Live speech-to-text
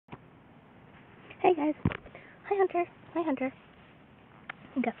Hey guys. Hi Hunter. Hi Hunter.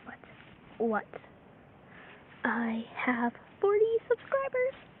 And guess what? What? I have 40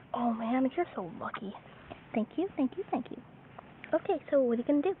 subscribers. Oh man, you're so lucky. Thank you, thank you, thank you. Okay, so what are you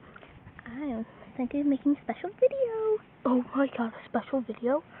gonna do? I'm thinking of making a special video. Oh my god, a special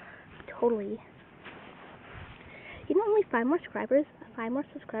video? Totally. You know, only 5 more subscribers,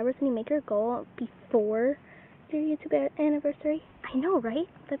 and you make your goal before your YouTube anniversary. I know, right?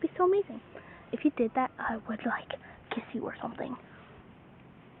 That'd be so amazing. If you did that, I would, kiss you or something.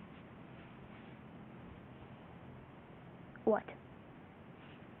 What?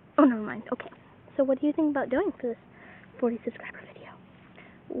 Oh, never mind. Okay. So what do you think about doing for this 40 subscriber video?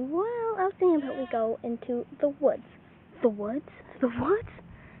 Well, I was thinking about we go into the woods. The woods? The woods?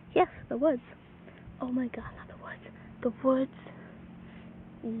 Yes, the woods. Oh my god, not the woods. The woods.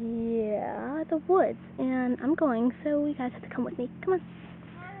 Yeah, the woods. And I'm going, so you guys have to come with me. Come on.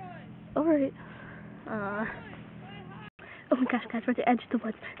 Alright. Oh my gosh, guys, we're at the edge of the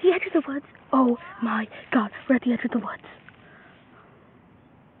woods. The edge of the woods. Oh my god, we're at the edge of the woods.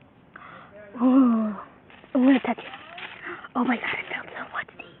 Oh, I'm gonna touch it. Oh my god, it felt so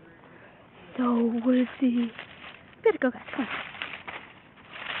woodsy. So woodsy. Better go, guys, come on.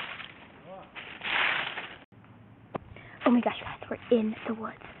 Oh my gosh, guys, we're in the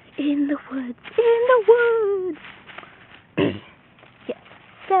woods. In the woods. In the woods. Yes.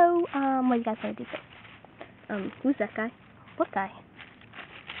 So, what are you guys gonna do first? Who's that guy? What guy?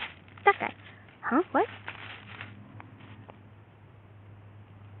 That guy. Huh? What?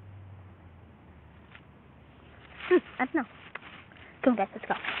 I don't know. Come on, guys, let's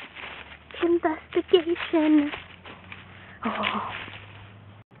go. Investigation. Oh.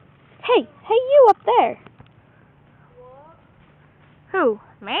 Hey, you up there. What? Who?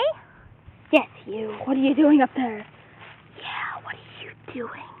 Me? Yes, you. What are you doing up there? Yeah, what are you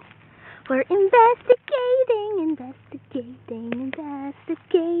doing? We're investigating.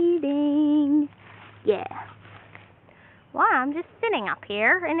 Yeah. Well, I'm just sitting up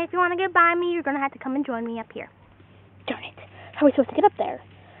here, and if you want to get by me, you're going to have to come and join me up here. Darn it. How are we supposed to get up there?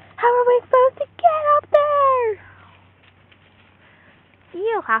 How are we supposed to get up there?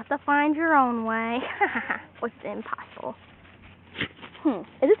 You'll have to find your own way. It's impossible.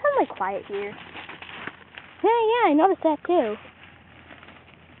 Is it sound quiet here? Yeah, I noticed that too.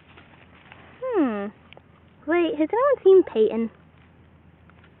 Wait, has anyone seen Peyton?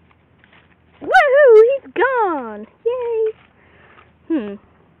 Woohoo! He's gone! Yay!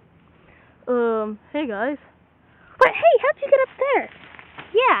 Hey guys. Wait, hey, how'd you get up there?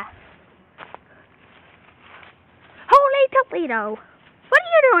 Yeah. Holy Toledo! What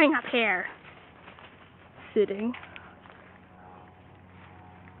are you doing up here? Sitting.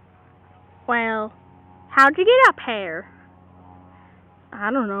 Well, how'd you get up here?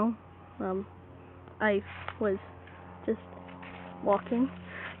 I don't know. I was just walking.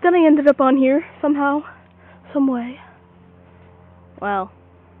 Then I ended up on here somehow, some way. Well,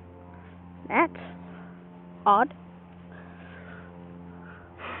 that's odd.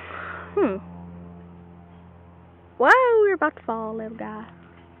 Whoa, we're about to fall, little guy.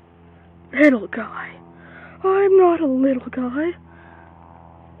 Little guy? I'm not a little guy.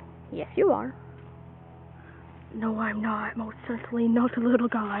 Yes, you are. No, I'm not. Most certainly not a little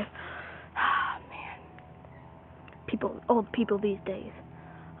guy. Ah, man. Old people these days.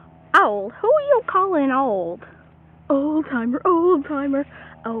 Old? Who are you calling old? Old timer.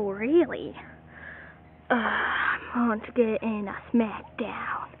 Oh, really? I'm going to get in a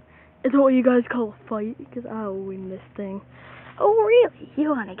smackdown. Is that what you guys call a fight? Because I will win this thing. Oh, really? You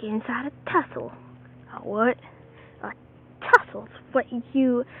want to get inside a tussle? A what? A tussle.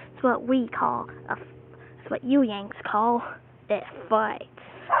 It's what we call it's what you Yanks call a fight.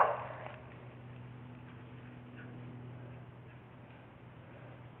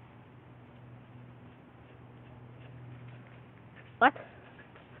 What?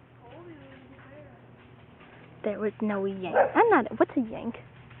 There was no yank. I'm not. What's a yank?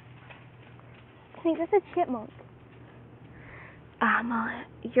 I think that's a chipmunk.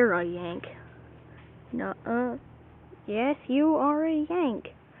 You're a yank. No, yes, you are a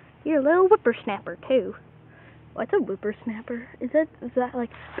yank. You're a little whippersnapper too. What's a whippersnapper? Is that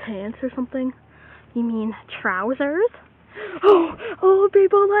like pants or something? You mean trousers? Oh,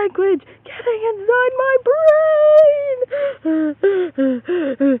 people language getting inside my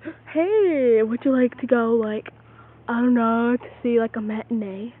brain. Hey, would you like to go I don't know, to see a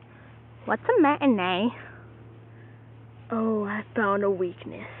matinee? What's a matinee? Oh, I found a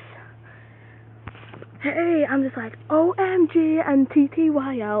weakness. Hey, I'm just OMG and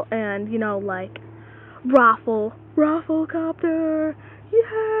TTYL and Rafflecopter.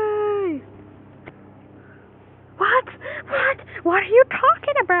 Yay!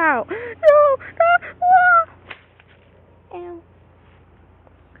 Ow. No. Ow.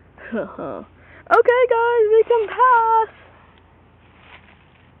 Okay, guys, we can pass.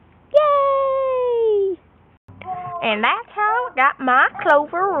 Yay! And that's how I got my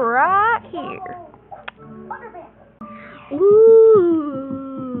clover right here. Ooh.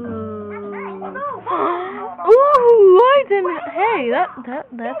 Ooh, I didn't. Hey,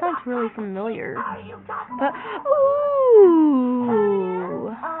 that sounds really familiar. But ooh.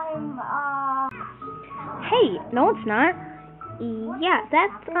 Hey, no, it's not. Yeah,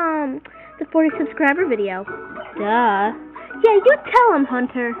 that's the 40 subscriber video. Duh. Yeah, you tell him,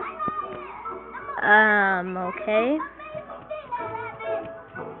 Hunter. Okay.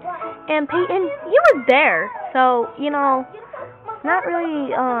 And Peyton, you were there, so you know, it's not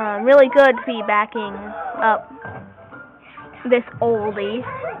really really good to be backing up this oldie.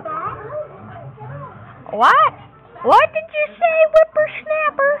 What? What did you say,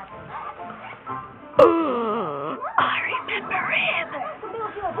 whippersnapper? I remember him.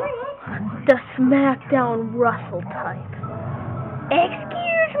 The SmackDown Russell type.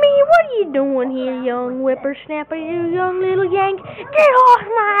 Excuse me, what are you doing here, young whippersnapper, you young little yank? Get off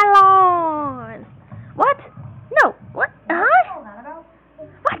my lawn! What? No, what? Huh?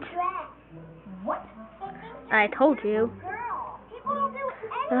 What? I told you.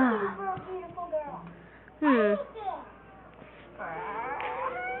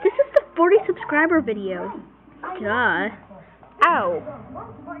 This is the 40 subscriber video. Duh. Ow.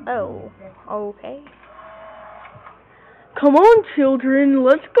 Oh. Okay. Come on, children,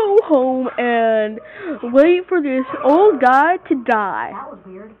 let's go home and wait for this old guy to die. That was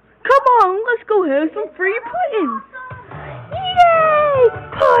weird. Come on, let's go have some free pudding. Yay!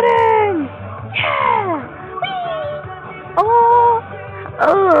 Pudding! Yeah! Whee! Oh!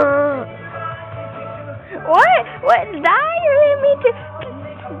 What? Die? You leave me to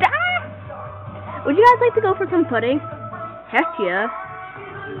die? Would you guys like to go for some pudding? Heck yeah.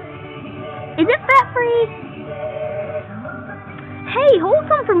 Is it fat free? Hey, hold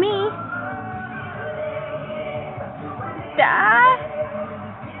some for me. Die!